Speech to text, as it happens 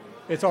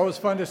It's always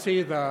fun to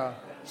see the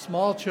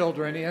small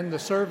children in the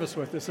service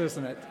with us,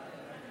 isn't it?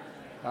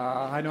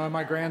 I know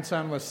my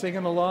grandson was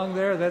singing along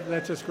there.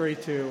 That's just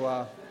great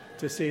to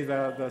see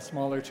the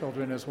smaller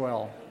children as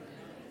well.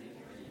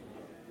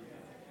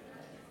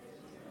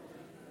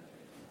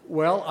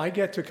 Well, I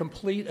get to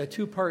complete a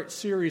two-part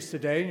series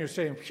today, and you're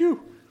saying,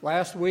 phew,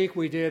 last week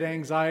we did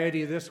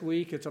anxiety. This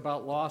week it's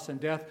about loss and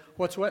death.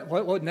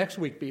 What next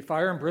week be?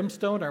 Fire and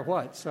brimstone or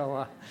what?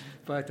 So,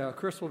 but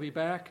Chris will be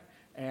back,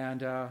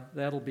 and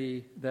that'll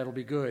be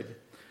good.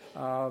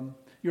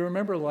 You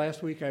remember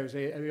last week I was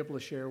able to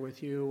share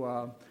with you,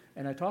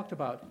 and I talked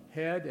about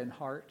head and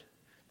heart,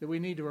 that we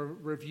need to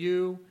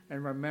review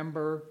and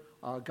remember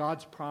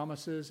God's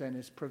promises and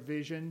His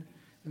provision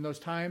in those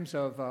times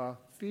of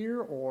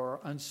fear or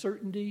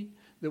uncertainty,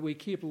 that we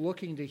keep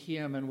looking to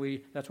Him,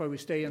 and that's why we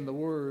stay in the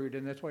Word,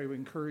 and that's why we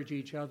encourage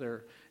each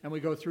other, and we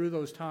go through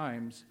those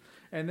times.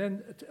 And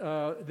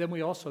then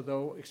we also,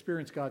 though,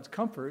 experience God's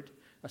comfort,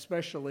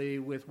 especially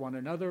with one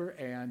another,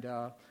 and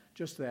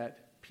just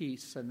that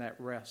peace and that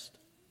rest.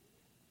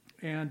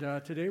 And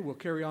today we'll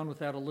carry on with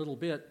that a little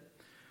bit.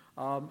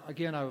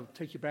 Again, I'll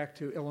take you back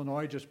to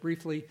Illinois just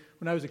briefly.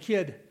 When I was a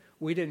kid,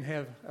 we didn't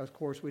have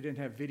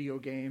video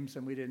games,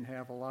 and we didn't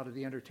have a lot of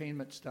the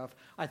entertainment stuff.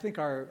 I think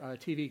our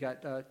TV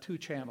got 2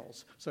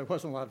 channels, so there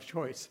wasn't a lot of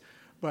choice.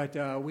 But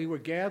we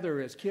would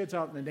gather as kids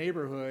out in the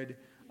neighborhood.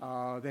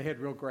 They had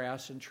real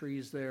grass and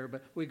trees there,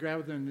 but we'd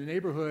gather in the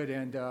neighborhood,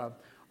 and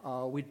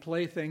we'd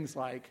play things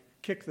like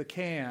Kick the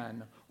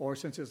Can, or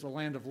since it's the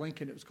land of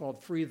Lincoln, it was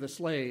called Free the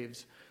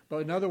Slaves. But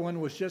another one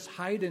was just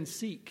hide and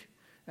seek.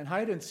 And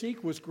hide and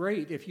seek was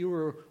great if you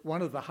were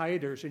one of the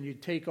hiders and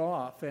you'd take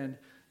off, and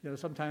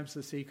sometimes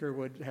the seeker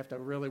would have to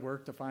really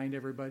work to find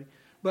everybody.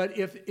 But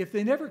if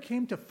they never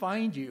came to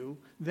find you,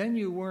 then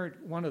you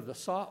weren't one of the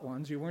sought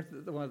ones. You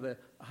weren't one of the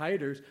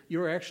hiders. You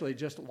were actually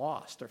just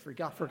lost or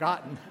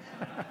forgotten.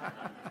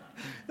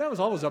 That was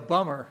always a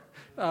bummer.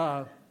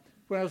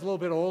 When I was a little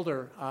bit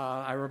older,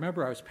 I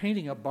remember I was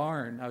painting a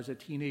barn. I was a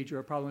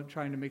teenager, probably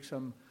trying to make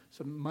some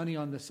money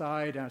on the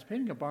side, and I was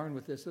painting a barn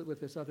with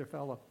this other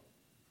fellow.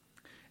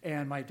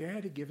 And my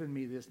dad had given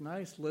me this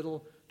nice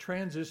little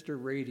transistor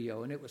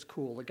radio, and it was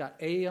cool. It got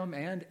AM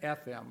and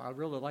FM. I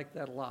really liked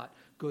that a lot.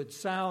 Good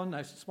sound,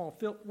 nice small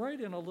filter.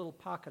 Right in a little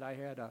pocket, I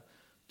had a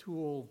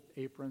tool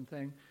apron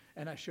thing,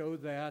 and I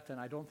showed that, and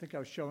I don't think I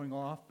was showing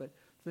off, but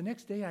the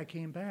next day I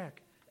came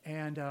back,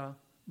 and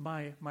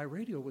my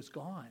radio was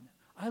gone.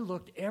 I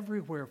looked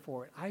everywhere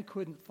for it. I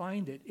couldn't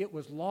find it. It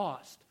was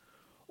lost,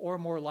 or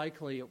more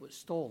likely, it was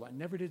stolen.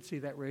 Never did see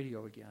that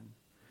radio again.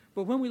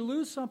 But when we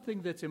lose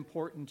something that's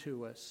important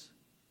to us,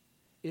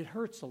 it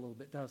hurts a little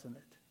bit, doesn't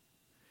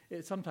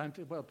it? Sometimes,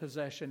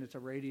 possession, it's a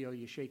radio,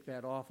 you shake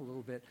that off a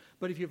little bit.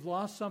 But if you've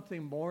lost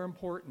something more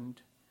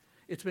important,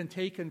 it's been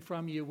taken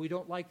from you, we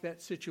don't like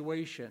that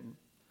situation.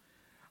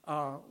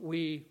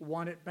 We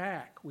want it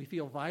back. We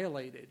feel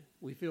violated.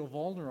 We feel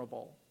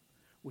vulnerable.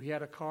 We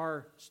had a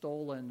car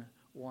stolen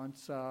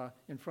once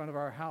in front of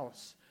our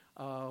house.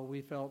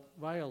 We felt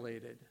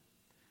violated.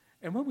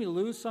 And when we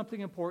lose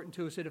something important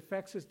to us, it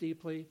affects us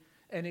deeply,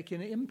 and it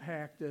can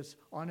impact us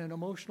on an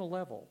emotional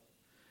level.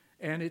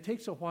 And it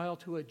takes a while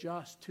to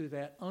adjust to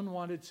that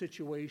unwanted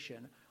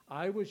situation.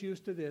 I was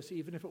used to this,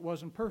 even if it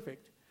wasn't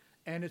perfect,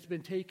 and it's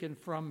been taken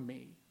from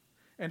me.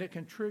 And it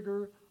can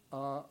trigger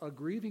a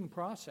grieving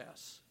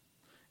process.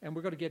 And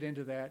we're going to get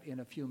into that in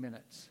a few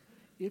minutes.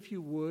 If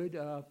you would,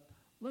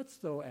 let's,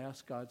 though,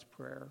 ask God's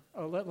prayer.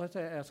 Let's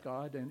ask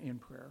God in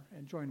prayer.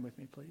 And join with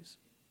me, please.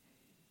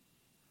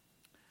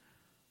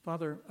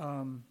 Father,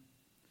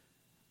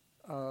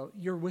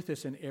 you're with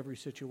us in every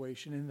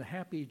situation, in the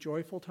happy,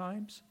 joyful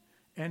times,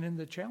 and in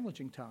the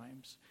challenging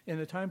times, in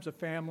the times of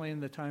family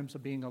and the times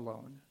of being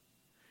alone,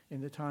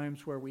 in the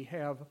times where we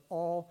have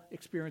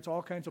experience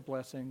all kinds of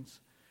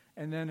blessings,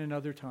 and then in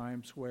other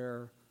times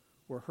where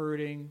we're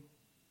hurting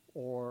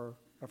or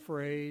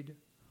afraid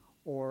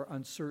or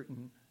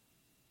uncertain.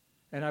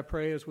 And I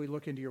pray as we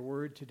look into your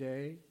word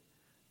today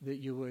that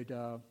you would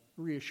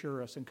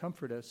reassure us and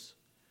comfort us,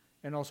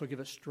 and also give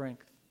us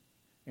strength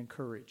and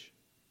courage.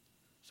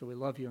 So we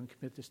love you and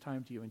commit this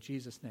time to you in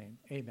Jesus' name.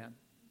 Amen.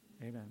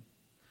 Amen.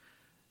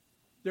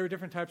 There are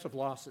different types of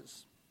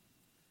losses.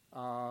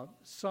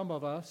 Some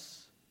of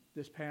us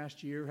this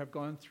past year have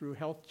gone through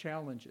health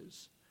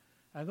challenges.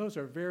 And those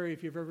are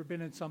if you've ever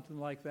been in something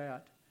like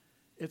that,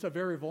 it's a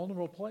very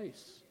vulnerable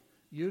place.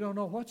 You don't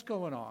know what's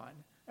going on,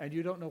 and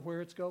you don't know where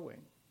it's going.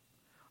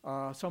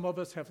 Some of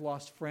us have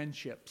lost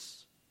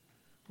friendships.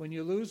 When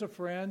you lose a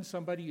friend,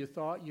 somebody you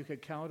thought you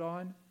could count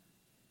on,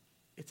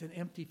 it's an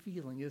empty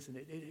feeling, isn't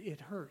it? It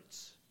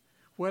hurts,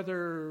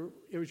 whether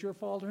it was your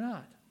fault or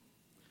not.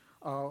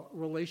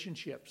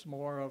 Relationships,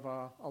 more of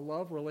a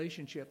love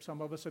relationship.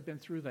 Some of us have been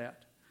through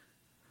that.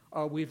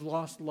 We've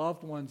lost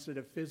loved ones that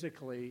have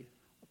physically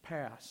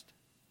passed.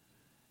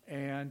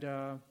 And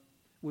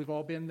we've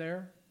all been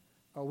there.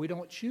 We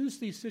don't choose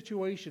these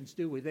situations,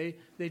 do we?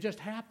 They just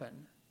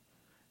happen.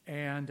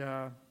 And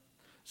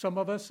some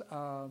of us,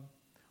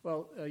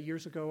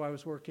 years ago I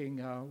was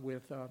working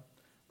with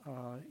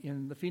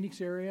in the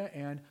Phoenix area,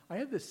 and I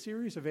had this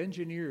series of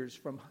engineers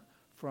from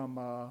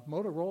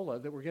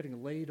Motorola that were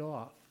getting laid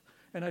off.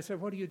 And I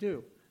said, what do you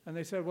do? And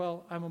they said,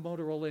 well, I'm a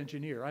Motorola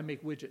engineer. I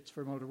make widgets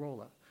for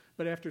Motorola.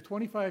 But after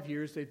 25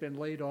 years, they'd been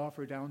laid off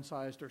or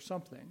downsized or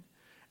something.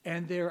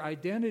 And their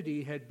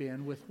identity had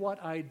been with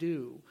what I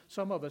do.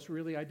 Some of us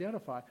really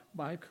identify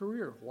my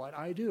career, what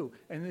I do.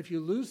 And if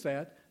you lose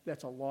that,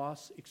 that's a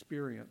loss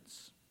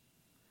experience.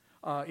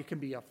 It can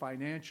be a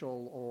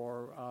financial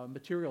or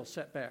material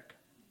setback.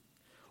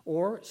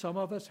 Or some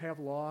of us have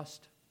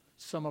lost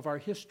some of our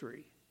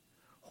history.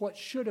 What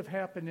should have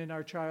happened in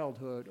our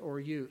childhood or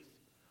youth.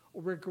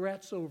 Or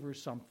regrets over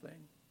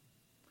something.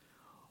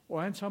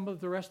 And some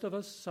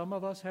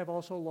of us have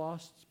also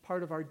lost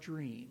part of our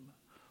dream.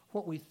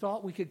 What we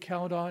thought we could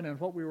count on and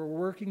what we were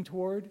working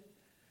toward,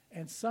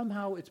 and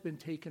somehow it's been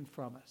taken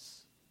from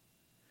us.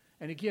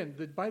 And again,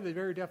 by the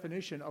very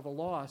definition of a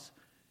loss,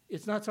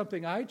 it's not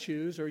something I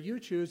choose or you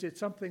choose, it's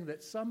something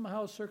that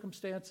somehow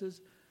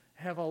circumstances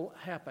have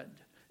happened.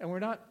 And we're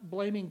not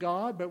blaming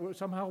God, but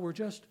somehow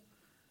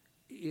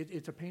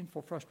it's a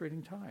painful,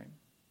 frustrating time.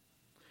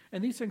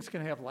 And these things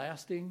can have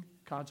lasting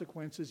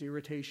consequences,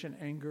 irritation,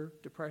 anger,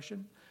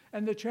 depression.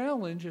 And the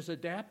challenge is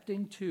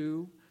adapting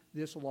to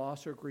this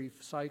loss or grief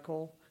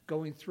cycle,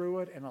 going through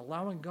it, and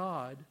allowing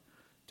God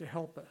to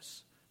help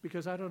us.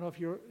 Because I don't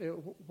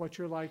know what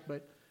you're like,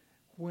 but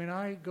when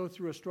I go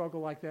through a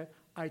struggle like that,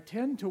 I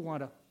tend to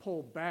want to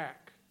pull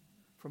back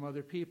from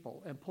other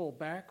people and pull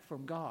back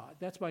from God.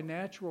 That's my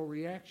natural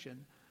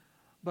reaction.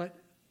 But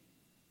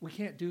we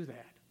can't do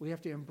that. We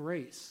have to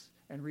embrace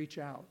and reach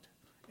out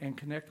and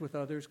connect with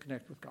others,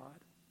 connect with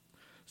God.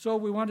 So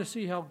we want to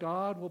see how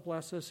God will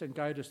bless us and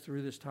guide us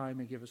through this time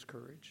and give us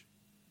courage.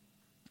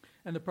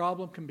 And the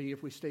problem can be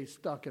if we stay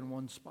stuck in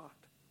one spot.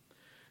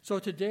 So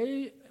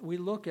today we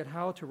look at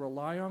how to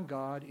rely on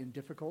God in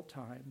difficult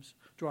times,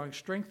 drawing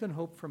strength and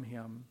hope from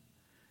Him.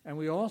 And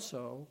we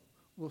also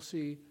will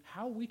see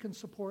how we can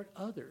support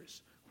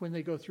others when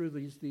they go through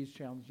these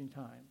challenging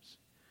times.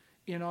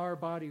 In our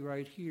body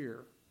right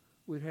here,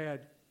 we've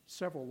had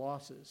several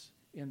losses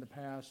in the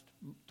past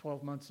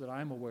 12 months that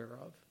I'm aware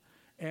of.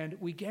 And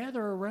we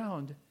gather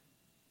around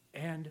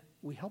and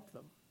we help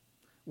them.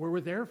 We're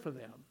there for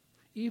them.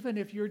 Even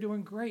if you're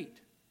doing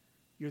great,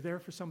 you're there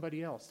for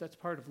somebody else. That's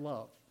part of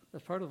love.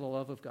 That's part of the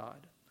love of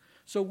God.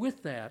 So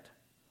with that,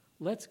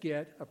 let's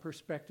get a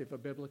perspective, a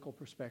biblical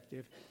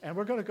perspective. And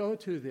we're going to go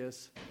to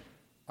this,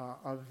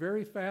 a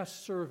very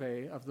fast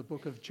survey of the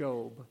book of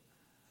Job.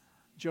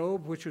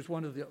 Job, which is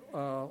one of the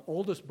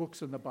oldest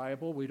books in the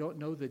Bible. We don't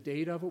know the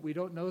date of it. We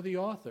don't know the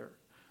author.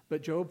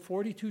 But Job,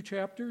 42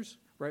 chapters,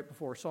 right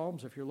before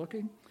Psalms, if you're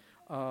looking.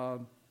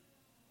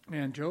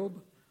 And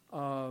Job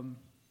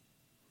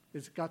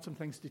has got some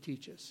things to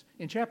teach us.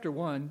 In chapter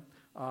 1,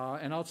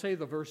 and I'll say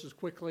the verses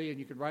quickly, and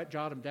you can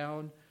jot them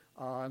down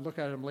and look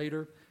at them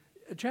later.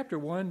 Chapter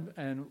 1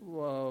 and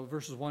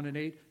verses 1 and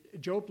 8,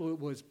 Job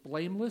was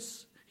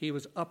blameless. He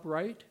was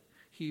upright.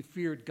 He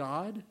feared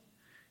God.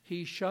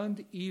 He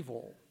shunned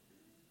evil.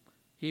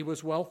 He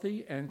was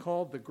wealthy and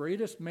called the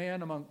greatest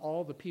man among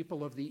all the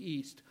people of the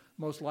East,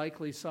 most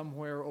likely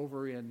somewhere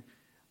over in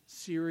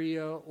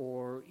Syria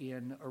or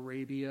in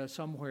Arabia,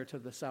 somewhere to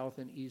the south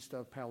and east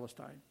of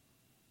Palestine.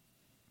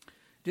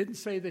 Didn't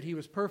say that he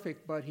was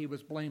perfect, but he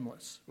was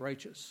blameless,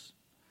 righteous.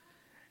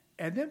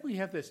 And then we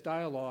have this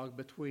dialogue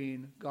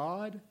between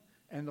God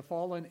and the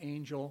fallen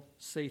angel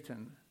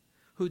Satan,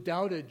 who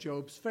doubted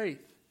Job's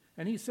faith.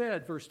 And he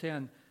said, verse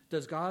 10,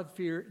 Does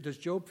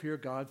Job fear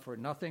God for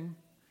nothing?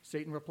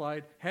 Satan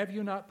replied, Have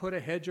you not put a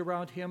hedge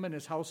around him and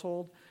his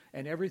household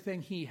and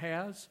everything he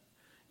has?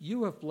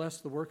 You have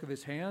blessed the work of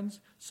his hands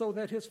so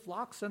that his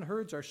flocks and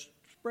herds are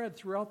spread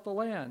throughout the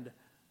land.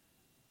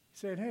 He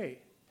said,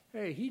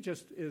 Hey, he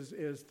just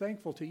is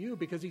thankful to you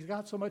because he's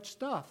got so much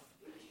stuff.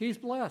 He's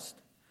blessed.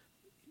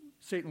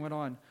 Satan went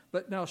on,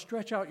 But now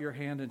stretch out your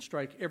hand and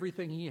strike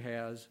everything he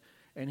has,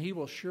 and he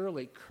will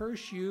surely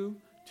curse you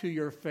to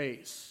your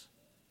face.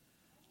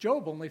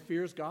 Job only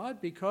fears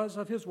God because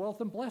of his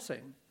wealth and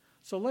blessing.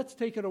 So let's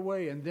take it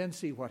away and then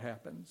see what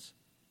happens.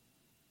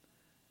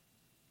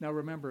 Now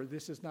remember,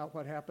 this is not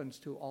what happens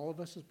to all of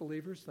us as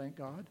believers, thank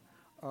God,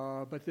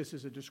 but this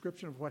is a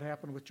description of what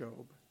happened with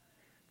Job.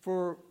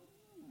 For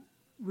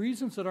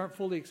reasons that aren't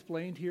fully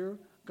explained here,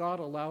 God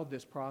allowed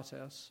this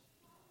process.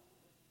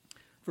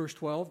 Verse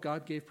 12,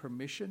 God gave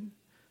permission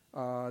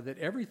that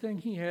everything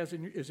he has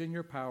is in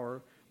your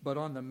power, but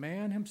on the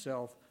man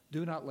himself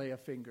do not lay a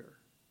finger.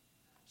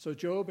 So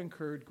Job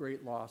incurred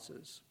great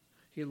losses.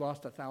 He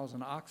lost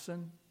 1,000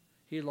 oxen.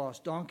 He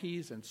lost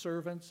donkeys and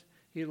servants.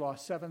 He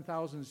lost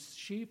 7,000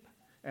 sheep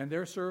and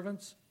their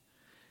servants.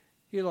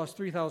 He lost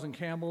 3,000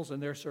 camels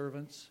and their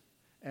servants.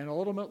 And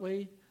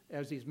ultimately,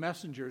 as these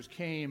messengers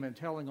came and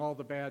telling all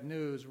the bad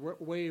news,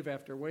 wave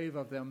after wave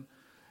of them,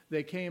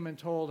 they came and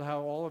told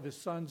how all of his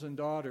sons and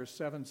daughters,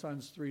 7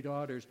 sons, 3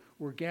 daughters,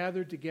 were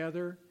gathered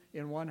together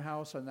in one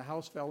house, and the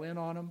house fell in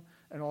on them,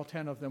 and all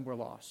 10 of them were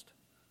lost.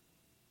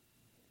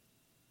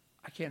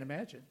 I can't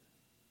imagine.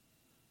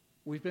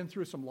 We've been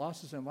through some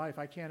losses in life.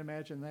 I can't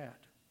imagine that.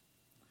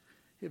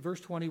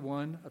 Verse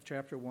 21 of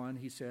chapter 1,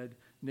 he said,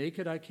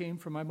 "Naked I came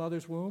from my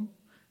mother's womb,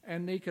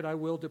 and naked I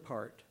will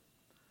depart.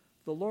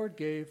 The Lord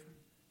gave,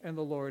 and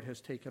the Lord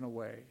has taken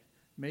away.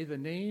 May the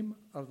name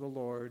of the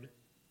Lord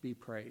be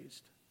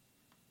praised."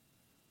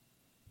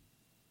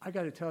 I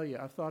got to tell you,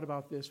 I've thought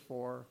about this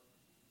for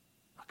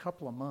a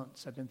couple of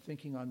months. I've been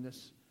thinking on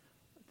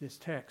this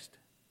text.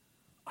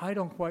 I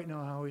don't quite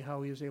know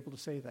how he was able to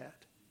say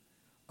that,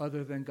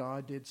 other than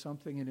God did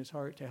something in his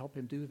heart to help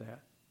him do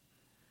that.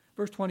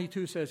 Verse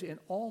 22 says, in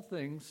all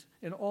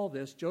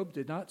this, Job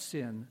did not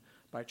sin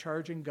by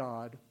charging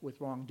God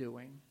with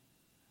wrongdoing.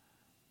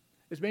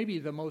 It's maybe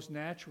the most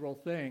natural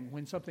thing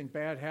when something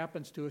bad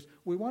happens to us.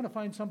 We want to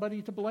find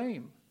somebody to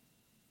blame.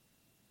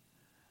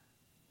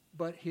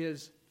 But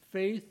his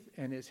faith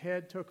and his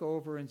head took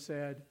over and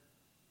said,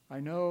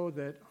 I know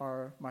that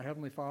my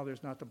Heavenly Father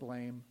is not to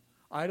blame.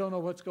 I don't know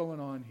what's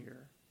going on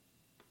here.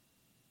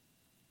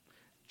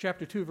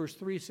 Chapter 2, verse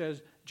 3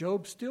 says,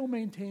 Job still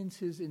maintains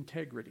his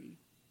integrity.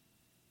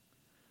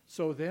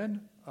 So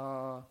then,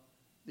 the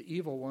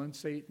evil one,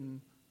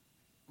 Satan,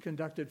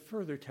 conducted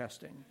further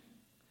testing.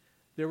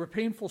 There were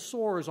painful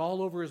sores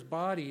all over his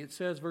body. It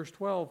says, verse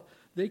 12,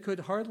 they could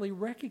hardly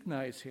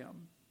recognize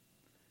him.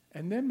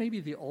 And then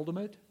maybe the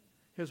ultimate,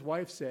 his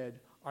wife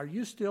said, are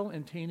you still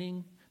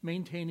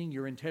maintaining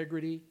your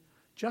integrity?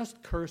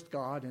 Just curse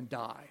God and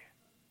die.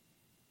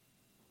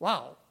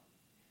 Wow.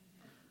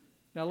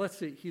 Now let's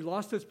see. He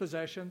lost his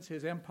possessions,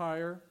 his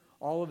empire,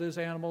 all of his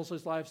animals,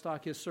 his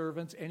livestock, his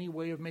servants, any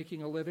way of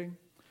making a living.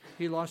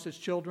 He lost his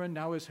children,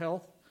 now his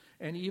health,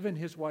 and even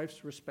his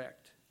wife's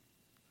respect.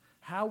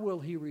 How will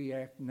he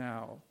react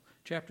now?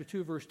 Chapter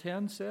 2, verse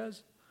 10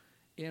 says,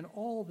 in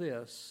all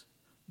this,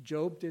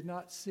 Job did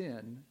not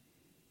sin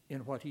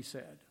in what he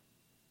said.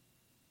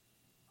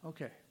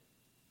 Okay.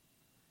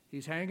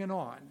 He's hanging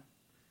on.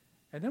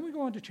 And then we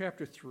go on to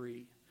chapter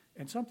 3,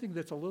 and something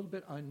that's a little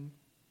bit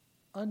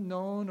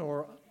unknown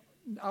or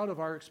out of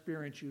our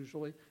experience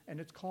usually, and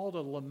it's called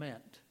a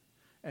lament.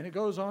 And it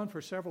goes on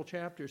for several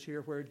chapters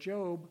here where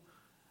Job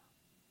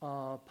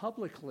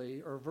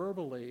publicly or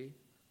verbally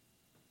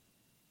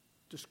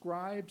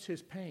describes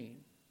his pain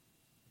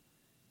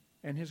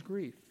and his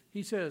grief.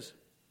 He says,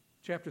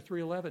 chapter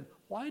 3:11,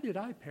 why did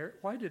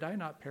I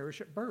not perish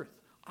at birth?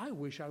 I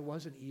wish I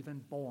wasn't even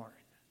born.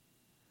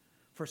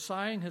 For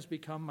sighing has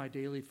become my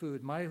daily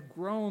food. My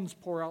groans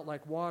pour out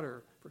like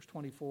water. Verse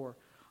 24,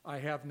 I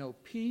have no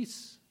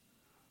peace,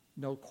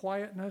 no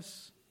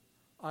quietness.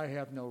 I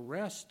have no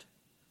rest,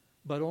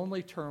 but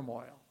only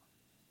turmoil.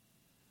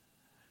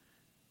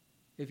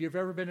 If you've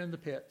ever been in the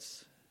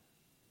pits,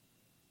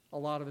 a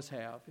lot of us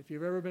have. If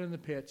you've ever been in the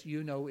pits,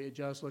 you know it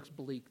just looks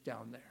bleak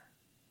down there.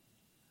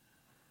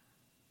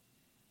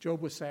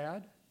 Job was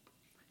sad.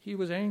 He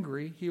was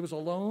angry. He was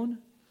alone.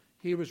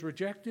 He was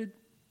rejected.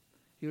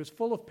 He was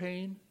full of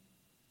pain,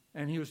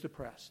 and he was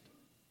depressed.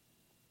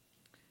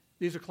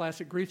 These are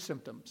classic grief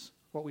symptoms,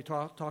 what we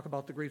talk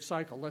about the grief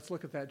cycle. Let's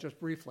look at that just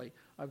briefly.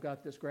 I've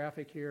got this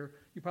graphic here.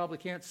 You probably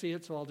can't see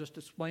it, so I'll just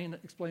explain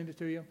it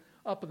to you.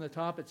 Up in the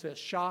top, it says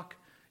shock.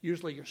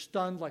 Usually you're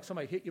stunned like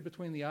somebody hit you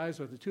between the eyes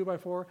with a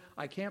 2x4.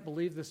 I can't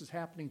believe this is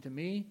happening to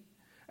me.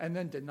 And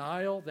then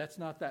denial. That's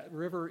not that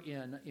river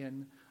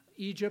in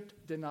Egypt.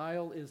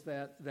 Denial is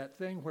that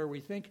thing where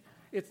we think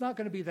it's not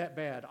going to be that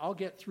bad. I'll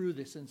get through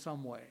this in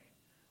some way.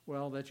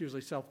 Well, that's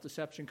usually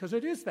self-deception because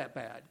it is that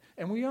bad.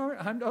 And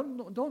I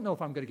don't know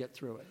if I'm going to get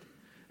through it.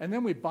 And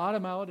then we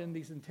bottom out in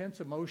these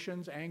intense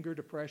emotions, anger,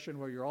 depression,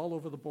 where you're all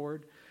over the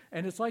board.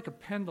 And it's like a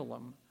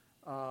pendulum,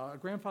 a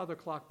grandfather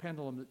clock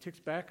pendulum that ticks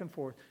back and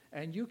forth.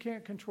 And you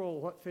can't control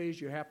what phase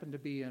you happen to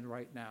be in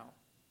right now.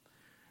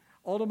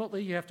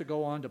 Ultimately, you have to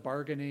go on to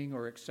bargaining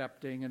or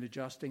accepting and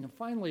adjusting. And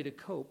finally, to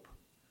cope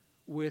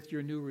with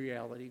your new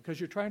reality. Because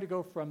you're trying to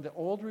go from the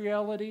old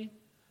reality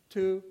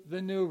to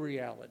the new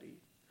reality.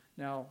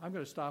 Now, I'm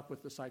going to stop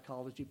with the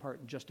psychology part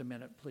in just a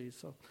minute, please.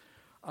 So,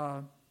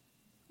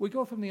 we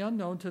go from the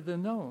unknown to the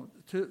known,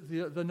 to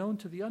the known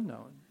to the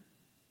unknown.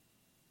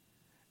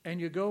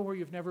 And you go where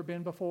you've never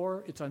been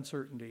before, it's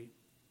uncertainty.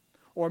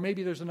 Or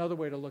maybe there's another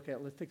way to look at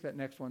it. Let's take that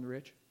next one,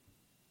 Rich.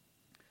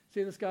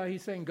 See this guy,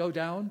 he's saying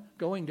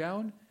going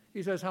down.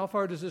 He says, how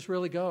far does this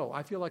really go?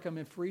 I feel like I'm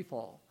in free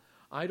fall.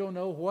 I don't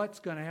know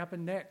what's going to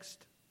happen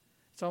next.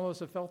 Some of us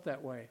have felt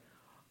that way.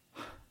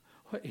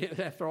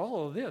 After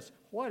all of this,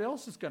 what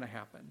else is going to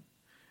happen?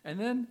 And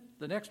then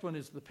the next one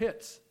is the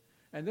pits.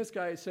 And this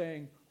guy is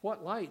saying,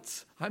 what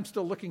lights? I'm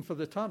still looking for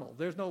the tunnel.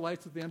 There's no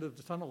lights at the end of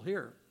the tunnel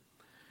here.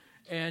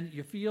 And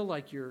you feel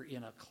like you're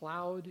in a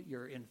cloud,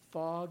 you're in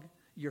fog,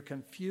 you're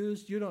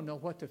confused, you don't know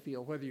what to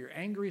feel, whether you're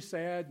angry,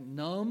 sad,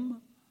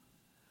 numb.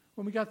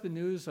 When we got the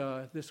news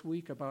this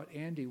week about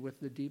Andy with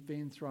the deep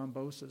vein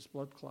thrombosis,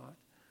 blood clot,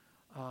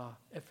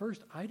 at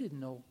first I didn't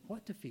know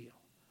what to feel.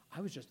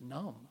 I was just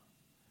numb.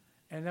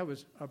 And that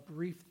was a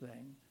brief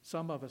thing.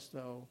 Some of us,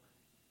 though,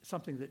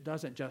 something that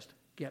doesn't just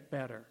get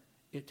better.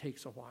 It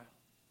takes a while.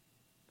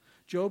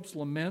 Job's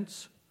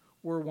laments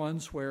were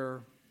ones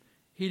where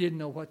he didn't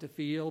know what to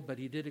feel, but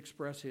he did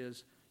express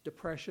his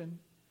depression.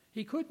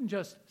 He couldn't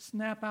just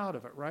snap out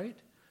of it, right?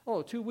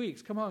 Oh, 2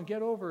 weeks, come on,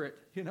 get over it.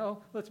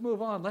 Let's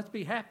move on. Let's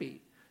be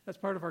happy. That's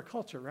part of our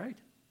culture, right?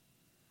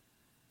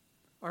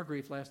 Our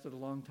grief lasted a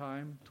long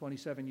time,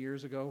 27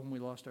 years ago when we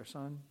lost our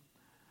son.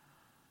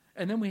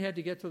 And then we had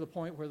to get to the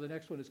point where the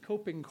next one is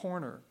coping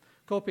corner.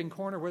 Coping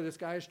corner, where this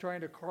guy is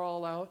trying to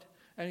crawl out,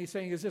 and he's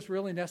saying, is this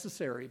really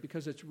necessary?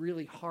 Because it's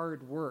really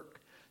hard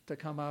work to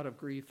come out of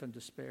grief and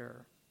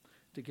despair,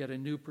 to get a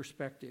new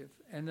perspective.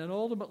 And then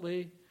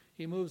ultimately,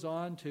 he moves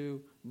on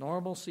to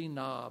normalcy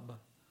knob.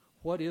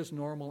 What is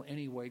normal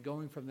anyway?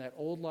 Going from that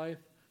old life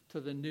to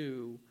the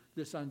new,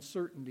 this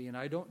uncertainty, and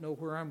I don't know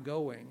where I'm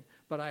going,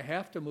 but I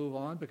have to move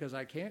on because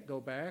I can't go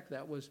back.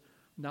 That was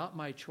not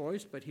my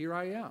choice, but here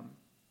I am.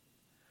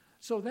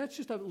 So that's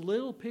just a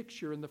little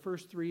picture in the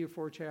first 3 or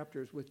 4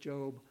 chapters with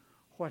Job,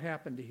 what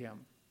happened to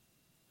him.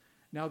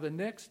 Now the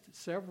next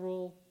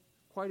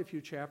quite a few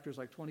chapters,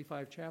 like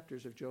 25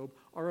 chapters of Job,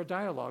 are a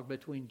dialogue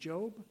between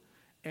Job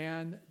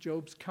and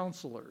Job's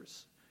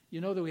counselors.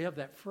 You know that we have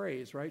that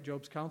phrase, right?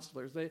 Job's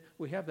counselors.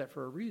 We have that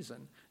for a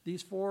reason.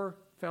 These 4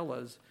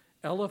 fellas,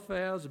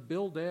 Eliphaz,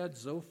 Bildad,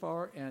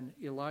 Zophar, and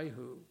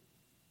Elihu,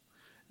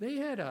 they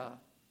had a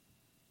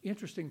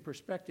interesting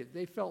perspective.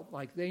 They felt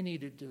like they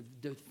needed to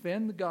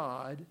defend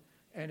God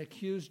and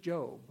accuse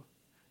Job.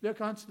 Their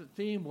constant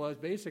theme was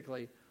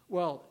basically,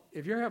 well,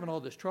 if you're having all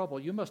this trouble,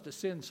 you must have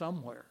sinned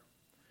somewhere.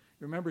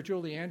 Remember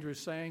Julie Andrews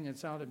sang in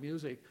Sound of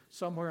Music,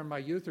 somewhere in my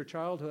youth or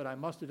childhood, I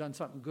must have done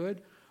something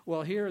good.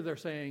 Well, here they're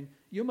saying,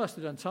 you must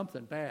have done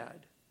something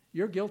bad.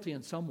 You're guilty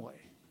in some way.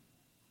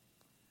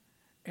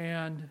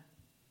 And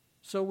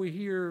so we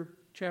hear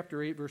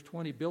chapter 8, verse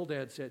 20,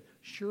 Bildad said,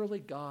 surely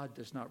God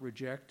does not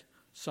reject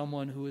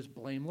someone who is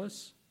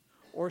blameless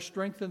or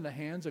strengthen the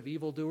hands of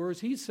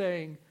evildoers. He's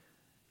saying,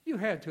 you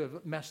had to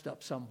have messed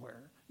up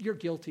somewhere. You're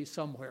guilty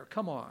somewhere.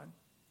 Come on.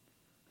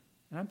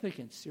 And I'm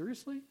thinking,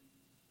 seriously?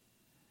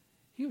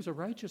 He was a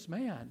righteous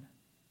man,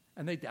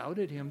 and they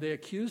doubted him. They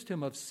accused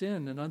him of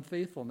sin and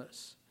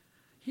unfaithfulness.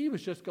 He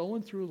was just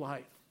going through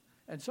life,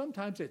 and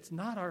sometimes it's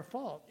not our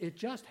fault. It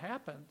just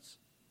happens.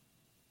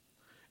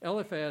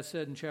 Eliphaz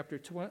said in chapter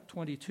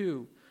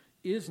 22,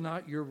 is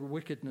not your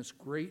wickedness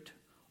great?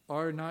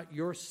 Are not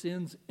your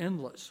sins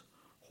endless?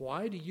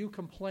 Why do you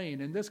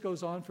complain? And this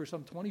goes on for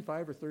some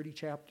 25 or 30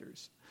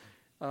 chapters.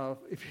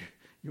 If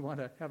you want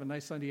to have a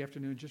nice Sunday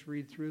afternoon, just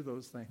read through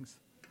those things.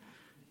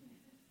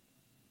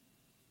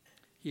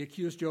 He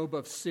accused Job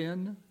of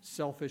sin,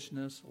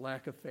 selfishness,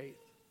 lack of faith.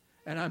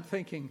 And I'm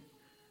thinking,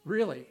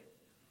 really,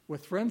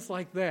 with friends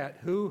like that,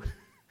 who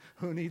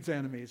needs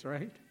enemies,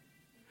 right?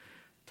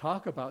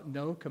 Talk about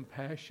no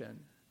compassion.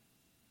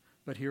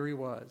 But here he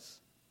was.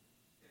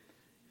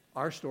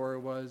 Our story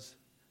was,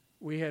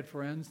 we had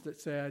friends that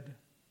said,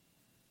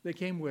 they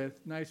came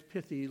with nice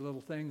pithy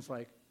little things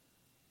like,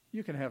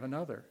 you can have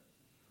another.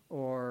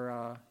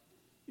 Or,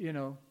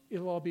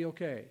 it'll all be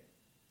okay.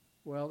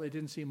 Well, it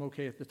didn't seem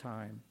okay at the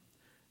time.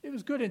 It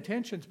was good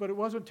intentions, but it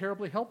wasn't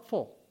terribly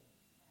helpful.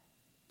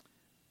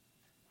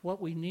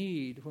 What we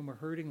need when we're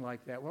hurting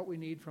like that, what we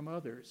need from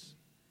others,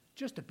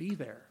 just to be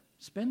there.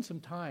 Spend some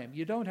time.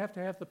 You don't have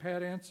to have the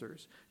pat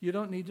answers. You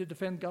don't need to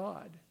defend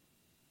God.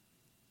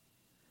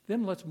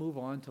 Then let's move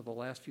on to the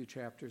last few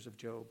chapters of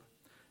Job.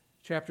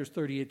 Chapters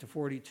 38 to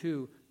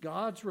 42,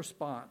 God's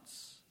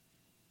response.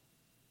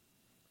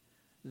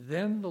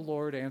 Then the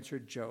Lord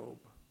answered Job.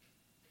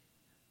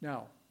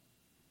 Now,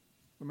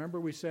 remember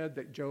we said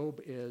that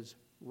Job is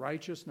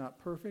righteous, not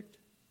perfect?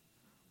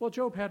 Well,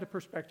 Job had a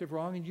perspective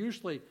wrong, and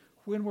usually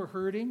when we're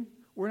hurting,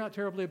 we're not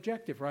terribly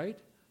objective, right?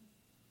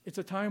 It's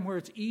a time where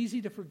it's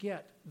easy to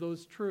forget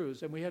those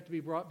truths, and we have to be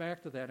brought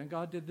back to that, and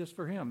God did this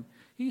for him.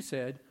 He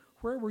said,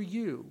 where were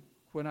you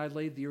when I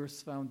laid the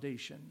earth's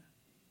foundation?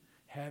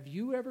 Have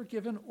you ever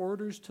given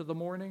orders to the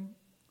morning?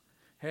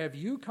 Have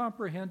you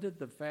comprehended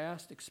the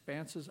vast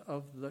expanses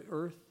of the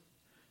earth?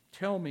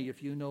 Tell me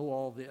if you know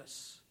all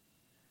this.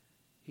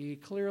 He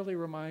clearly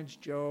reminds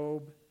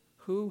Job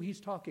who he's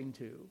talking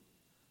to.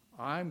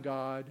 I'm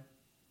God,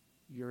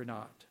 you're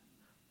not.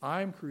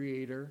 I'm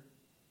creator,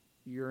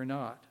 you're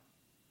not.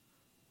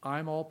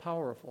 I'm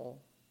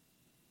all-powerful,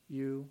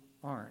 you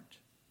aren't.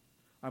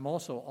 I'm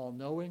also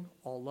all-knowing,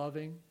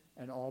 all-loving,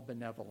 and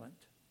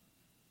all-benevolent.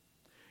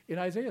 In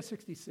Isaiah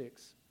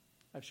 66,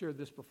 I've shared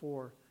this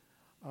before,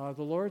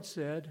 the Lord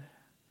said,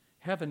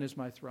 heaven is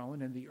my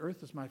throne and the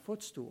earth is my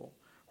footstool.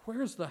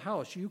 Where's the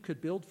house you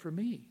could build for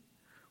me?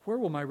 Where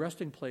will my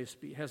resting place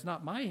be? Has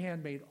not my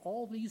hand made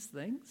all these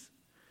things?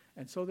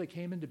 And so they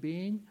came into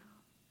being.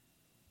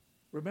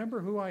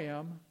 Remember who I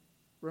am.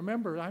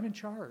 Remember, I'm in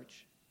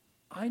charge.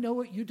 I know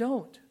what you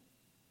don't.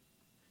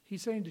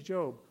 He's saying to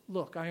Job,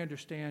 look, I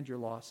understand your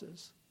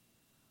losses.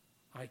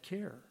 I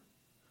care.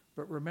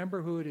 But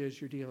remember who it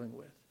is you're dealing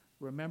with.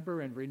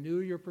 Remember and renew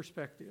your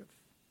perspective.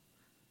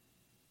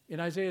 In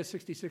Isaiah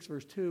 66,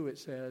 verse 2, it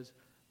says,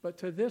 but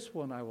to this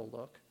one I will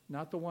look,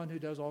 not the one who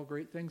does all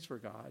great things for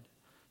God.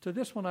 To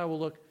this one I will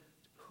look,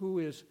 who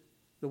is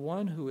the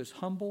one who is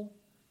humble,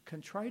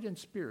 contrite in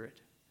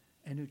spirit,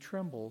 and who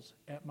trembles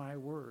at my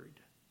word.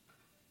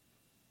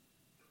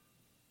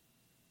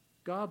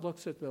 God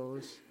looks at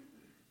those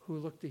who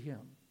look to him.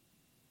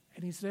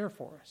 And he's there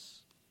for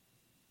us.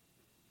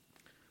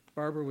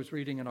 Barbara was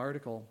reading an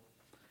article,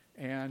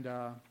 and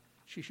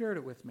she shared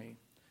it with me.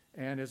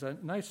 And it's a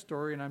nice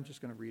story, and I'm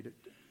just going to read it.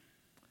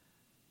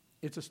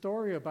 It's a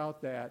story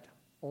about that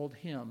old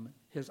hymn,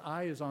 His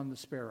Eye is on the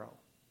Sparrow.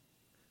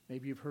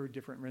 Maybe you've heard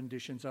different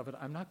renditions of it.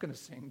 I'm not going to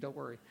sing, don't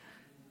worry.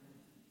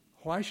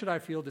 Why should I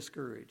feel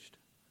discouraged?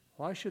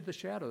 Why should the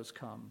shadows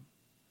come?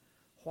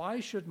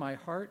 Why should my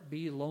heart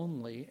be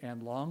lonely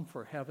and long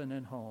for heaven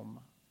and home?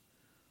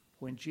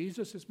 When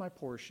Jesus is my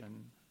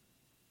portion,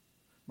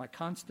 my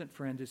constant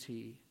friend is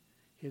he.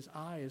 His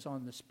eye is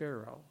on the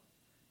sparrow,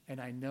 and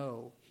I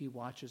know he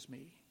watches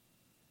me.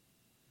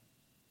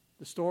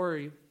 The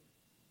story,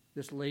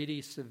 this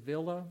lady,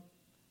 Sevilla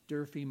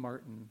Durfee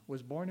Martin,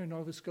 was born in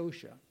Nova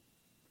Scotia.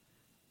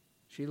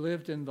 She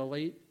lived in the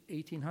late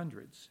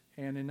 1800s,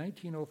 and in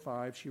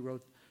 1905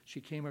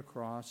 she came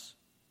across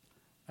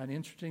an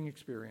interesting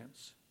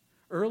experience.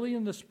 Early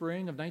in the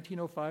spring of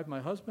 1905,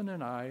 my husband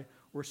and I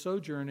were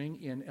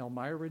sojourning in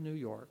Elmira, New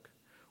York.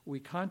 We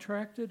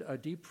contracted a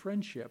deep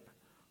friendship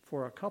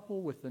for a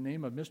couple with the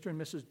name of Mr. and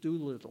Mrs.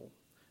 Doolittle,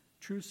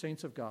 true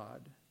saints of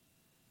God.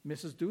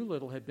 Mrs.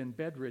 Doolittle had been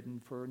bedridden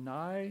for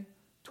nigh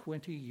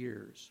 20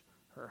 years.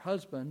 Her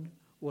husband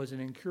was an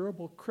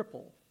incurable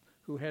cripple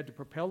who had to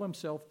propel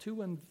himself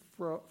to and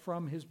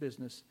from his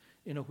business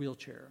in a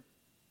wheelchair.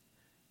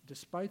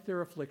 Despite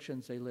their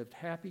afflictions, they lived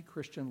happy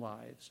Christian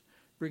lives,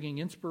 bringing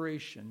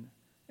inspiration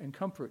and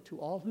comfort to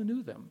all who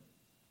knew them.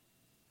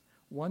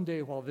 One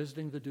day, while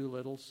visiting the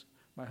Doolittles,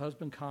 my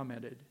husband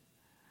commented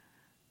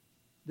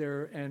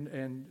there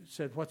and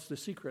said, "What's the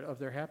secret of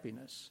their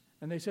happiness?"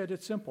 And they said,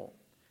 "It's simple.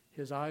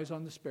 His eye is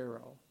on the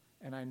sparrow,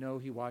 and I know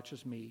he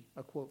watches me,"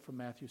 a quote from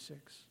Matthew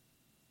 6.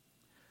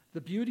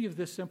 The beauty of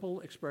this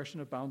simple expression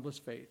of boundless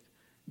faith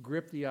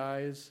gripped the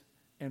eyes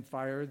and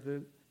fired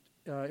the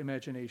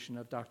imagination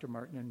of Dr.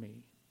 Martin and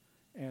me.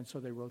 And so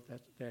they wrote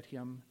that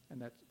hymn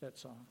and that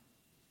song.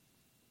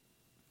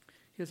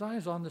 His eye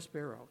is on the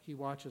sparrow. He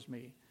watches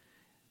me.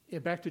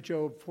 Back to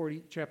Job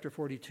chapter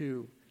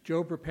 42.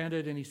 Job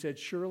repented and he said,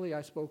 "Surely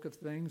I spoke of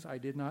things I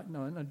did not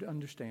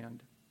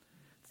understand,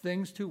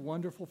 things too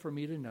wonderful for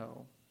me to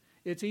know."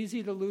 It's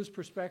easy to lose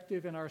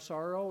perspective in our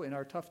sorrow, in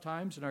our tough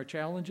times, in our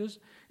challenges,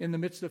 in the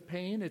midst of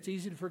pain. It's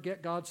easy to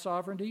forget God's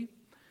sovereignty,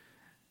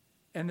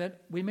 and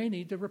that we may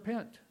need to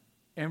repent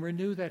and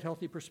renew that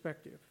healthy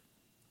perspective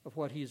of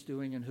what he's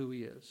doing and who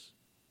he is.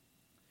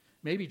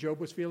 Maybe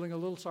Job was feeling a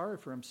little sorry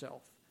for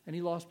himself, and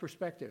he lost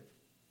perspective,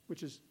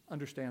 which is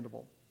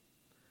understandable.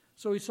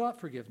 So he sought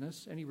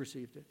forgiveness, and he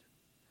received it.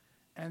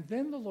 And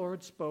then the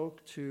Lord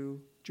spoke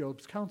to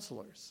Job's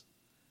counselors.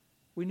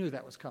 We knew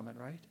that was coming,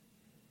 right?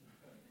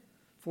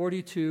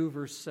 42,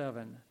 verse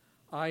 7.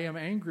 "I am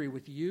angry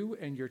with you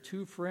and your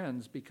two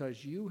friends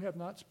because you have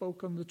not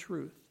spoken the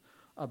truth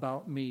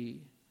about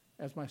me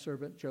as my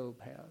servant Job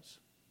has."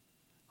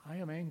 I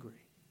am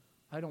angry.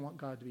 I don't want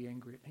God to be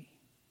angry at me.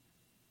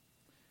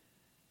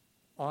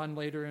 On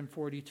later in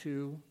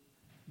 42,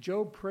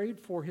 Job prayed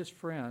for his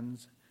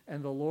friends,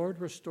 and the Lord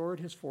restored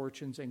his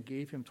fortunes and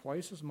gave him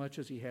twice as much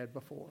as he had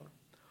before.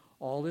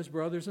 All his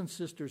brothers and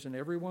sisters and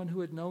everyone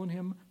who had known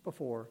him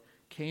before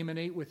came and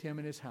ate with him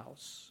in his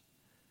house.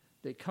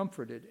 They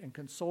comforted and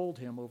consoled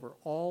him over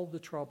all the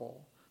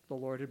trouble the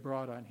Lord had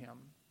brought on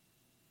him.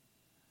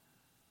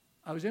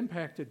 I was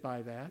impacted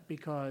by that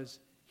because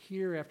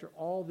here, after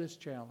all this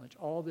challenge,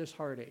 all this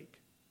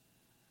heartache,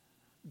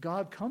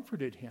 God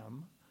comforted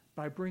him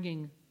by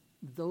bringing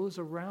those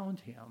around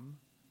him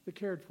that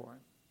cared for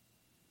him.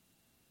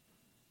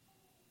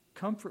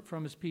 Comfort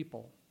from his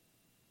people.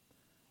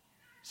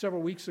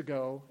 Several weeks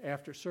ago,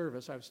 after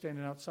service, I was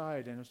standing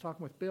outside and I was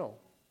talking with Bill.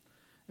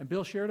 And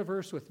Bill shared a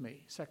verse with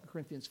me, 2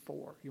 Corinthians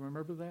 4. You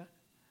remember that?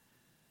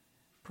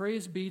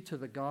 "Praise be to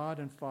the God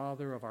and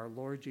Father of our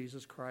Lord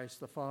Jesus Christ,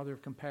 the Father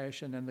of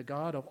compassion and the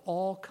God of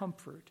all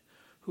comfort,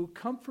 who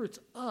comforts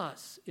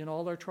us in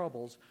all our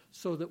troubles,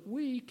 so that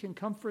we can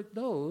comfort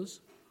those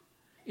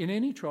in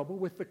any trouble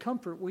with the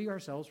comfort we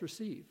ourselves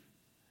receive."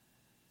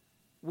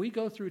 We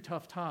go through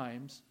tough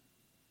times.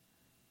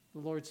 The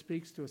Lord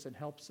speaks to us and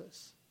helps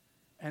us.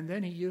 And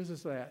then he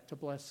uses that to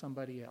bless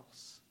somebody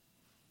else.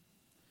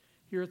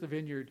 Here at the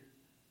Vineyard,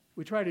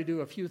 we try to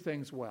do a few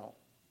things well.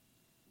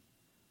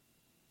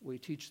 We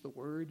teach the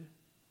Word,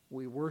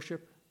 we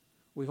worship,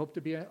 we hope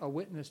to be a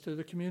witness to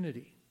the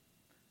community,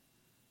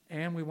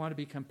 and we want to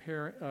be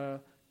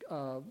compassionate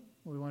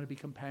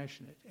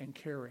and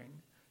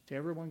caring to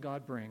everyone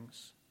God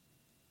brings.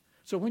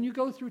 So when you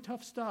go through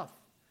tough stuff,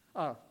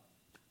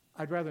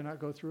 I'd rather not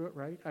go through it,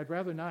 right? I'd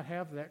rather not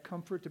have that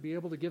comfort to be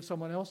able to give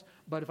someone else,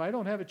 but if I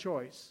don't have a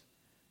choice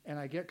and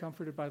I get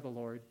comforted by the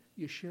Lord,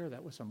 you share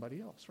that with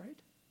somebody else,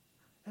 right?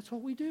 That's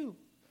what we do.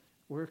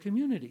 We're a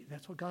community.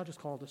 That's what God has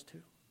called us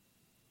to.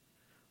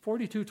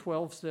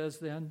 42:12 says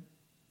then,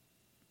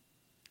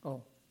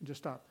 just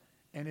stop.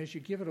 "And as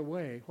you give it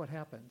away, what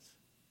happens?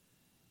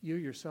 You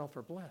yourself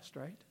are blessed,"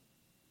 right?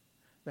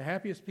 The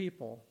happiest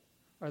people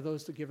are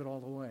those that give it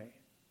all away.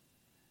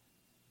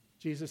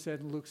 Jesus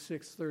said in Luke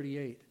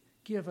 6:38,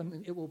 "Give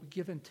and it will be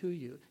given to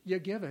you." You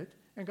give it,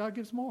 and God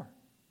gives more.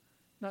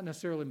 Not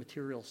necessarily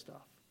material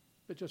stuff,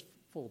 but just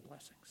full of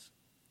blessings.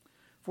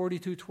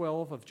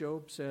 42:12 of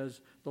Job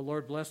says, the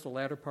Lord blessed the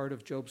latter part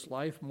of Job's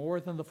life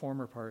more than the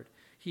former part.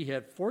 He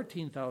had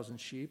 14,000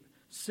 sheep,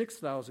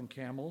 6,000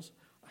 camels,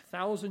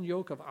 1,000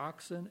 yoke of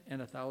oxen, and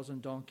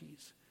 1,000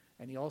 donkeys.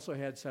 And he also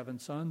had 7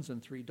 sons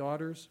and 3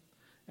 daughters.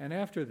 And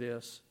after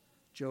this,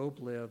 Job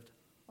lived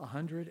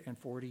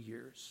 140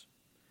 years.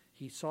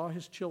 He saw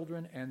his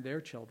children and their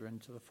children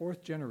to the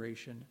 4th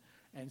generation,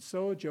 and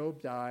so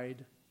Job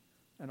died,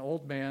 an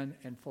old man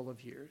and full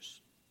of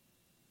years.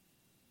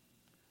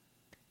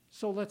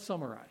 So let's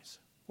summarize.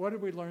 What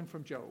did we learn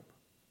from Job?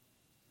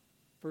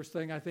 First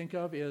thing I think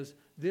of is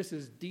this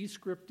is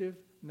descriptive,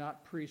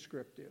 not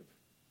prescriptive.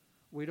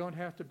 We don't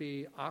have to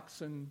be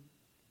oxen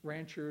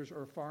ranchers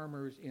or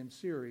farmers in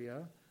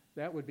Syria.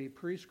 That would be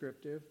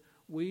prescriptive.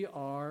 We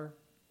are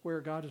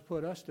where God has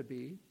put us to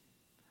be,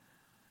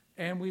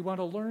 and we want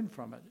to learn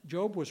from it.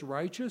 Job was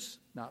righteous,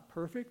 not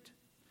perfect.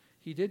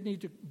 He did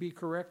need to be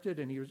corrected,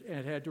 and he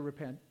had to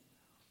repent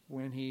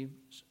when he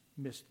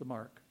missed the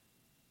mark.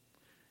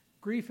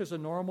 Grief is a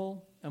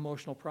normal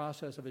emotional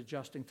process of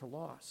adjusting to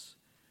loss.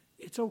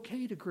 It's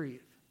okay to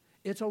grieve.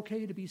 It's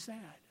okay to be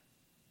sad.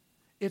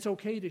 It's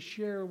okay to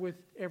share with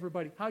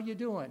everybody, how you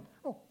doing?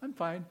 Oh, I'm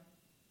fine.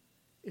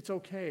 It's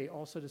okay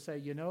also to say,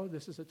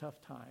 this is a tough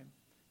time.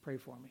 Pray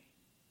for me.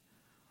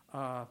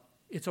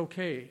 It's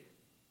okay.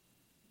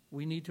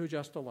 We need to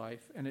adjust to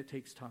life, and it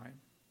takes time.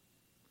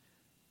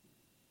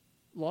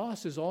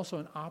 Loss is also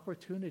an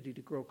opportunity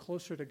to grow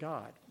closer to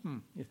God.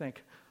 You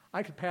think,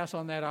 I could pass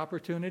on that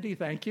opportunity,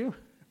 thank you.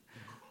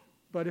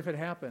 But if it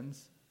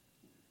happens,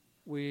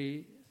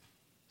 we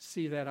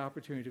see that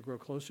opportunity to grow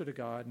closer to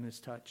God and His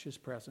touch, His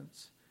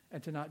presence,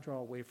 and to not draw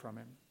away from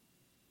Him.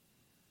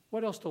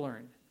 What else to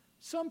learn?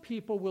 Some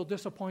people will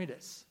disappoint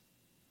us.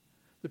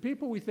 The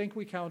people we think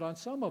we count on,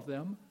 some of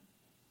them,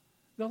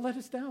 they'll let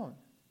us down.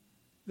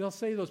 They'll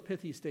say those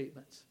pithy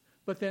statements.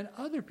 But then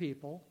other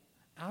people,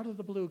 out of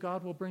the blue,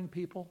 God will bring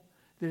people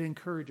that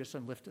encourage us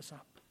and lift us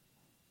up.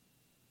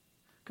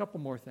 A couple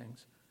more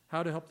things.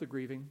 How to help the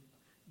grieving.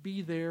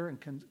 Be there and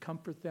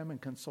comfort them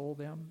and console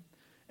them.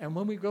 And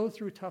when we go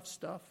through tough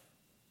stuff,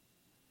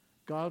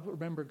 God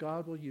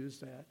will use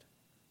that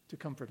to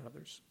comfort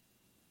others.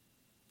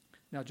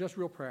 Now, just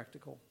real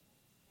practical.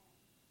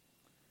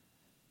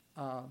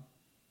 After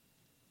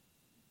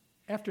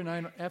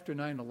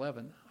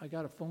 9/11, I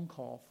got a phone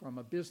call from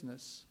a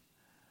business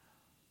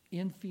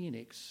in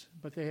Phoenix,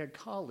 but they had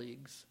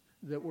colleagues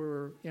that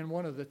were in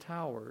one of the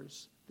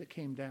towers that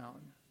came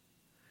down.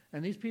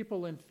 And these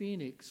people in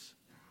Phoenix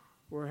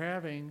were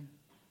having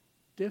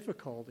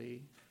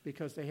difficulty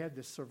because they had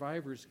this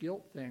survivor's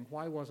guilt thing.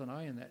 Why wasn't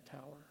I in that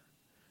tower?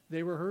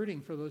 They were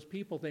hurting for those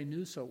people they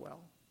knew so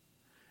well.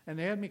 And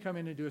they had me come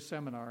in and do a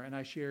seminar, and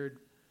I shared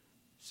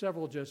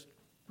several just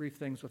brief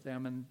things with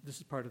them, and this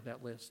is part of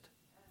that list.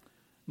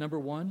 Number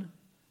 1,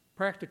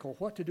 practical,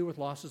 what to do with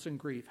losses and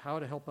grief, how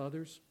to help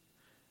others.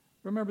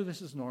 Remember,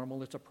 this is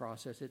normal. It's a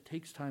process. It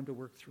takes time to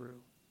work through.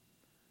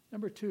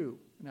 Number 2,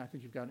 and I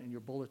think you've got it in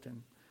your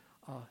bulletin,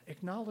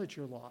 acknowledge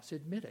your loss.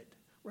 Admit it.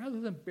 Rather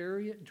than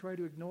bury it and try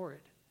to ignore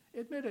it,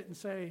 admit it and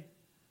say,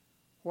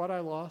 what I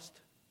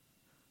lost,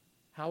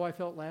 how I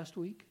felt last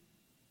week,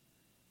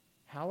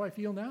 how I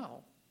feel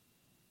now,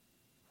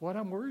 what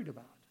I'm worried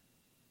about.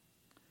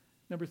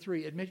 Number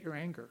 3, admit your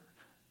anger.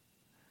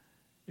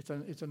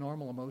 It's a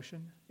normal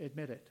emotion.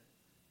 Admit it.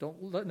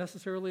 Don't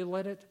necessarily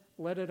let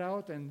it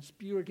out and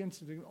spew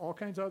against all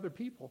kinds of other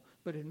people,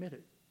 but admit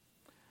it.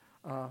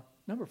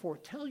 Number 4,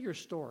 tell your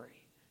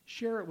story.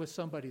 Share it with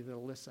somebody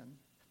that'll listen.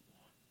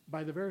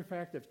 By the very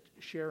fact of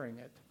sharing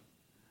it,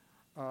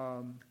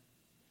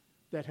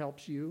 that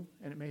helps you,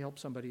 and it may help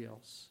somebody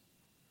else.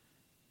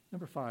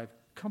 Number 5,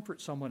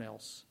 comfort someone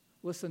else.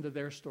 Listen to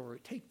their story.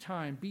 Take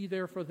time. Be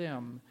there for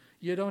them.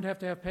 You don't have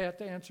to have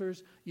pat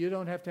answers. You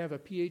don't have to have a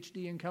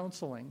PhD in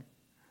counseling.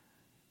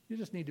 You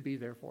just need to be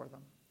there for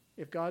them.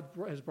 If God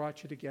has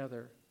brought you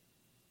together,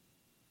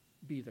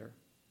 be there.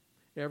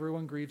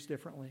 Everyone grieves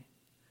differently.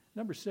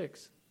 Number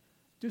 6,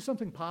 do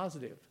something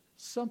positive,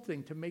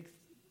 something to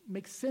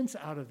make sense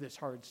out of this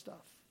hard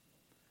stuff.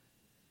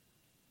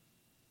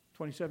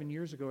 27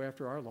 years ago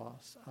after our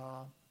loss,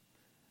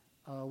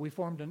 we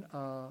formed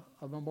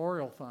a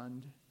memorial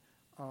fund,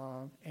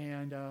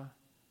 and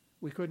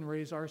we couldn't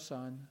raise our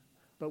son,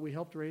 but we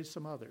helped raise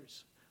some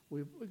others.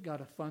 We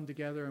got a fund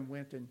together and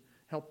went and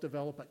helped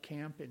develop a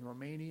camp in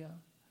Romania.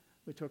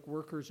 We took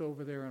workers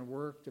over there and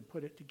worked and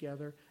put it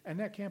together, and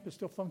that camp is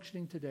still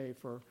functioning today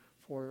for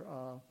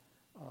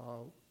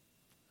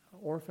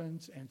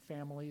orphans and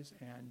families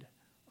and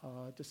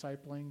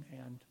discipling,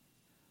 and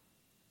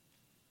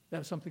that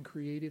was something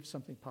creative,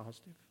 something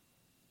positive.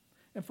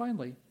 And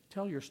finally,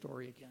 tell your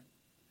story again.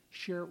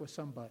 Share it with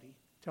somebody.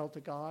 Tell it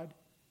to God.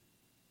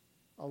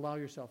 Allow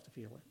yourself to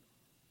feel it.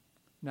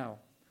 Now,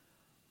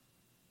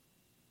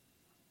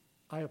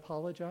 I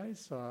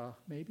apologize,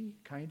 maybe,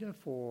 kind of,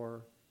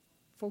 for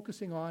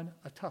focusing on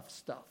a tough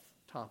stuff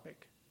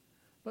topic.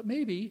 But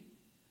maybe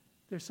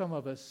there's some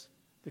of us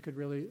that could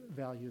really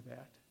value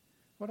that.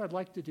 What I'd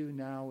like to do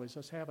now is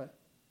us have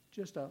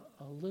just a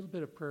little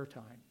bit of prayer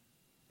time.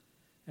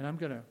 And I'm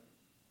going to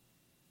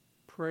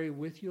pray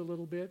with you a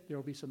little bit. There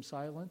will be some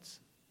silence.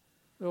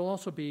 There will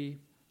also be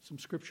some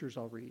scriptures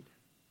I'll read.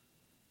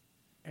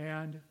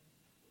 And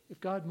if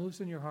God moves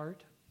in your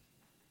heart,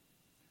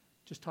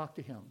 just talk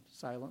to him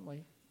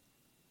silently.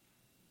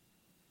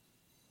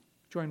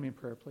 Join me in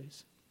prayer,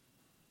 please.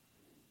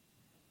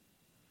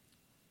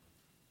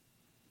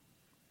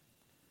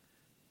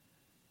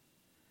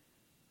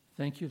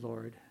 Thank you,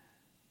 Lord,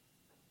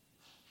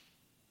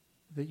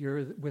 that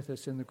you're with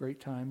us in the great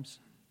times,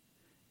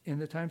 in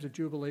the times of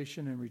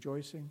jubilation and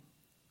rejoicing,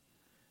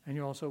 and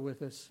you're also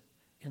with us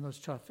in those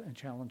tough and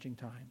challenging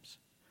times.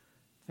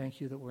 Thank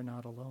you that we're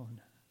not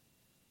alone.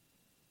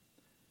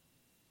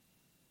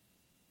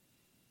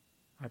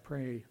 I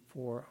pray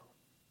for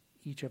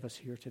each of us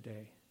here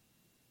today.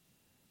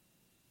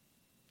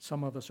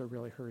 Some of us are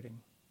really hurting.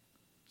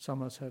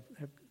 Some of us have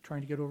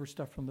trying to get over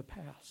stuff from the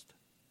past.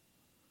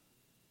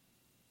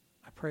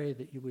 I pray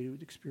that you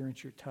would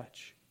experience your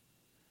touch,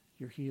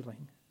 your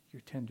healing,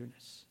 your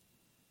tenderness.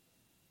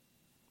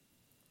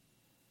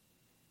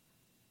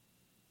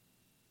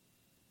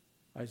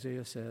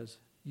 Isaiah says,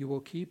 "You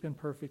will keep in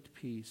perfect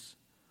peace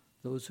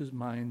those whose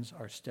minds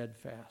are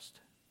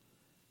steadfast,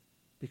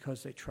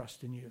 because they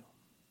trust in you."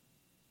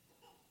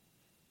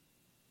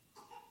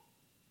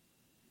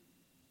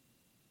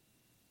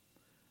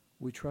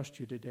 We trust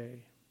you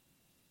today.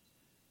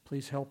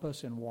 Please help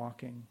us in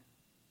walking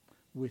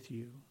with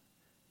you.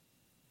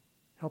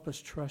 Help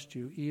us trust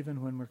you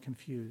even when we're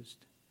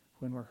confused,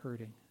 when we're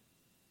hurting,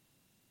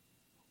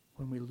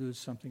 when we lose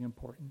something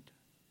important.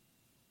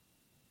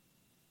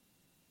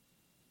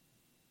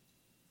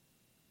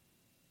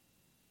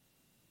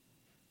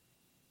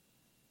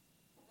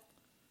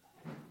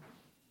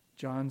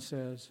 John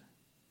says,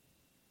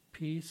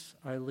 "Peace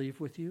I leave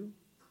with you.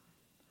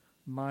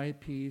 My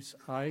peace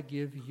I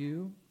give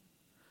you.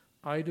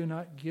 I do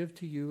not give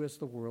to you as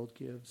the world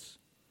gives.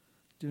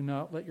 Do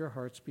not let your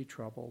hearts be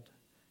troubled,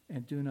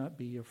 and do not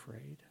be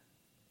afraid."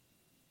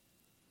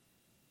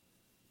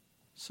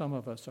 Some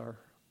of us are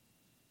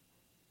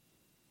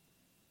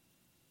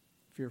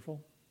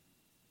fearful.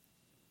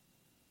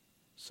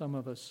 Some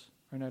of us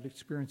are not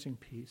experiencing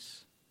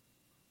peace.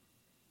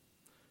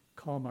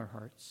 Calm our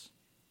hearts.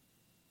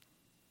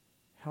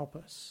 Help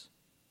us.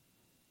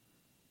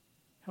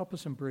 Help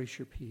us embrace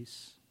your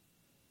peace.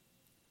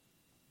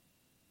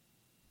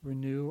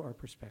 Renew our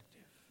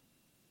perspective.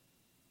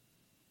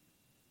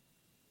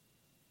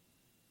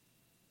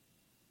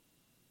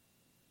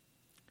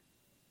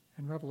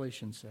 And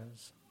Revelation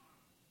says,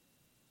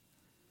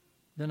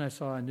 "Then I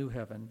saw a new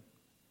heaven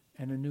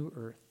and a new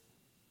earth,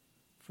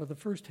 for the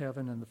first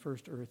heaven and the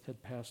first earth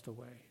had passed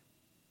away.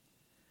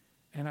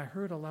 And I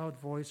heard a loud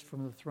voice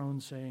from the throne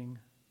saying,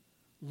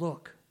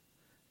 'Look,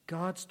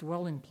 God's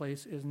dwelling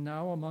place is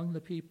now among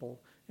the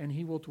people, and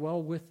he will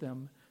dwell with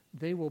them.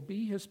 They will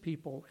be his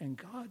people, and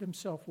God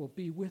himself will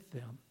be with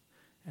them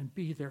and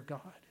be their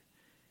God.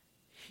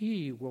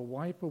 He will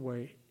wipe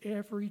away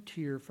every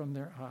tear from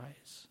their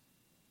eyes.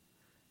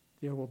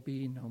 There will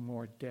be no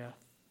more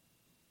death,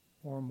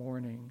 or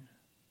mourning,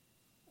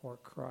 or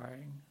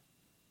crying,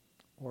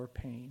 or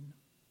pain.'"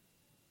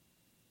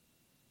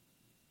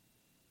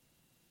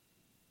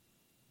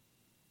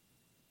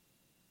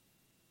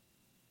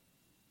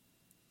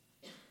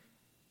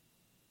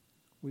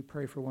 We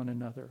pray for one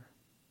another.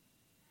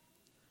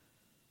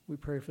 We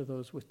pray for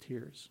those with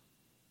tears,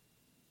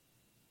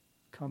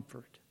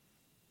 comfort.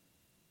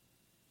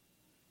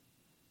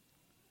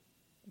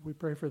 We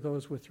pray for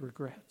those with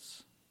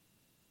regrets.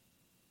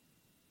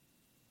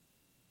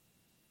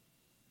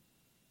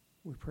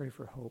 We pray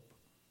for hope.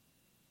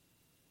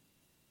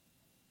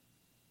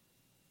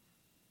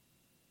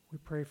 We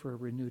pray for a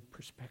renewed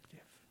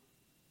perspective.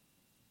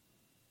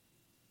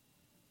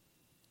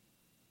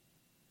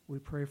 We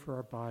pray for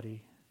our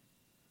body,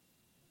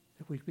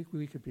 that we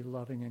could be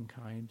loving and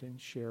kind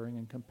and sharing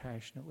and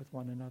compassionate with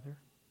one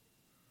another.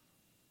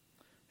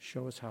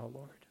 Show us how,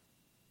 Lord.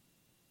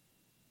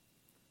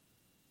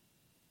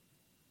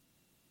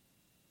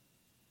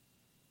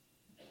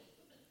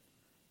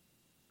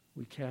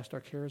 We cast our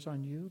cares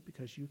on you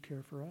because you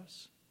care for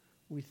us.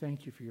 We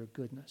thank you for your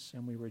goodness,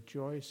 and we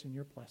rejoice in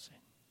your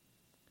blessing.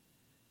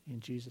 In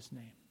Jesus'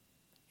 name,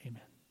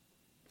 amen.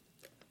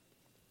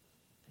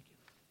 Thank you.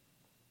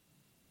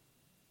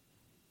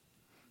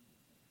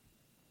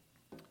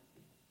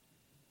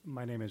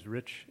 My name is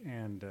Rich,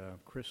 and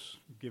Chris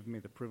gave me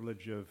the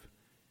privilege of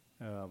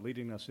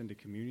leading us into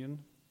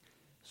communion.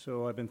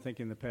 So I've been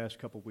thinking the past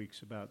couple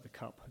weeks about the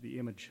cup, the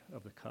image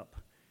of the cup.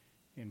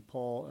 And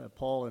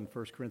Paul in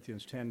 1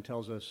 Corinthians 10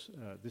 tells us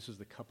this is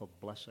the cup of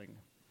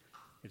blessing.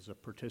 It's a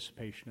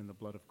participation in the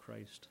blood of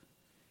Christ.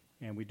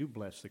 And we do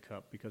bless the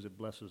cup because it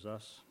blesses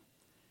us.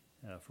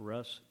 For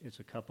us,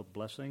 it's a cup of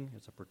blessing.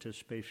 It's a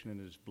participation in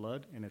his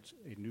blood, and it's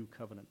a new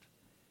covenant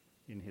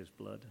in his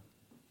blood.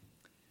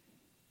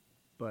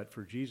 But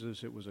for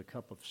Jesus, it was a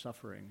cup of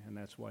suffering, and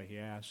that's why he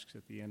asks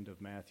at the end of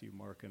Matthew,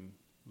 Mark, and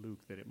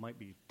Luke that it might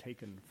be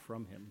taken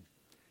from him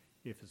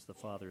if it's the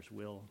Father's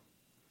will.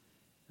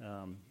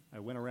 I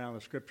went around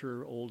the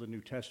Scripture, Old and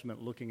New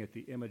Testament, looking at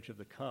the image of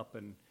the cup,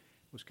 and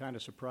was kind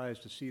of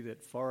surprised to see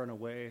that far and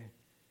away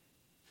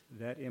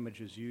that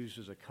image is used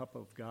as a cup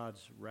of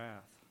God's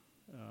wrath.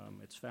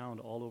 It's found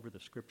all over the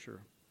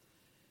Scripture.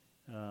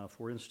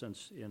 For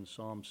instance, in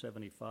Psalm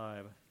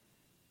 75,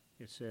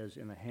 it says,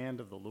 "In the hand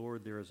of the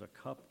Lord there is a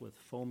cup with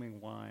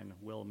foaming wine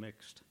well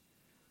mixed,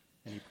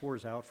 and he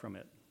pours out from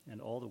it, and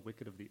all the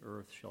wicked of the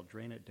earth shall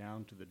drain it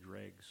down to the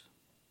dregs."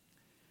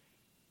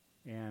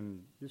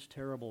 And this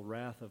terrible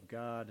wrath of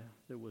God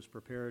that was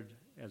prepared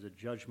as a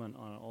judgment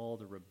on all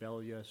the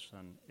rebellious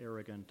and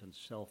arrogant and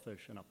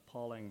selfish and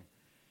appalling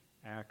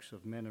acts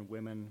of men and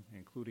women,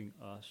 including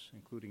us,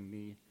 including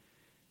me,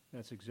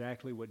 that's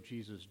exactly what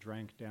Jesus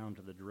drank down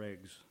to the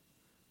dregs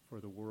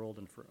for the world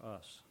and for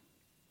us.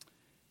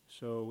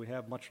 So we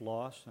have much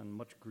loss and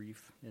much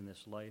grief in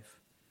this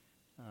life,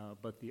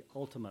 but the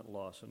ultimate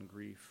loss and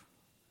grief,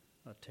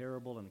 a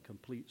terrible and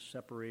complete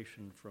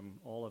separation from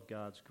all of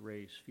God's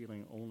grace,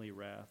 feeling only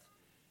wrath,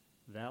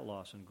 that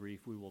loss and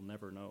grief we will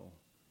never know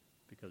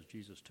because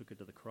Jesus took it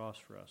to the cross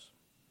for us.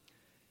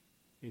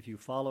 If you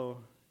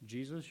follow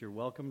Jesus, you're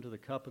welcome to the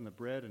cup and the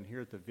bread, and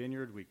here at the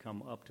Vineyard we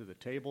come up to the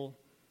table,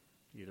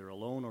 either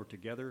alone or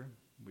together.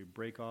 We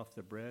break off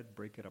the bread,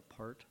 break it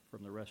apart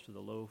from the rest of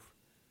the loaf,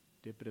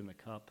 dip it in the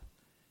cup,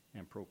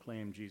 and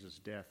proclaim Jesus'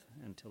 death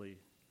until he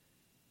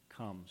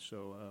comes.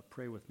 So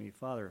pray with me.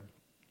 Father,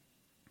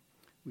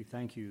 we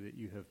thank you that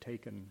you have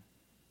taken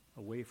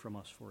away from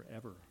us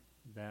forever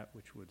that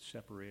which would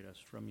separate us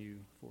from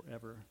you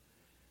forever.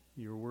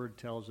 Your word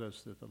tells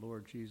us that the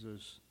Lord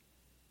Jesus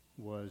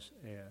was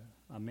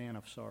a man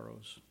of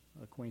sorrows,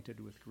 acquainted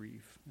with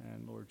grief.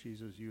 And Lord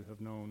Jesus, you have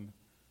known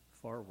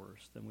far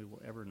worse than we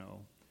will ever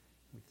know.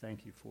 We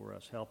thank you for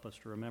us. Help us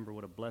to remember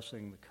what a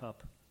blessing the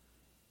cup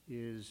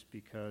is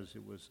because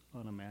it was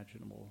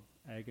unimaginable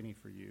agony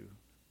for you.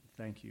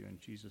 Thank you in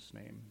Jesus'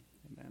 name.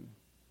 Amen.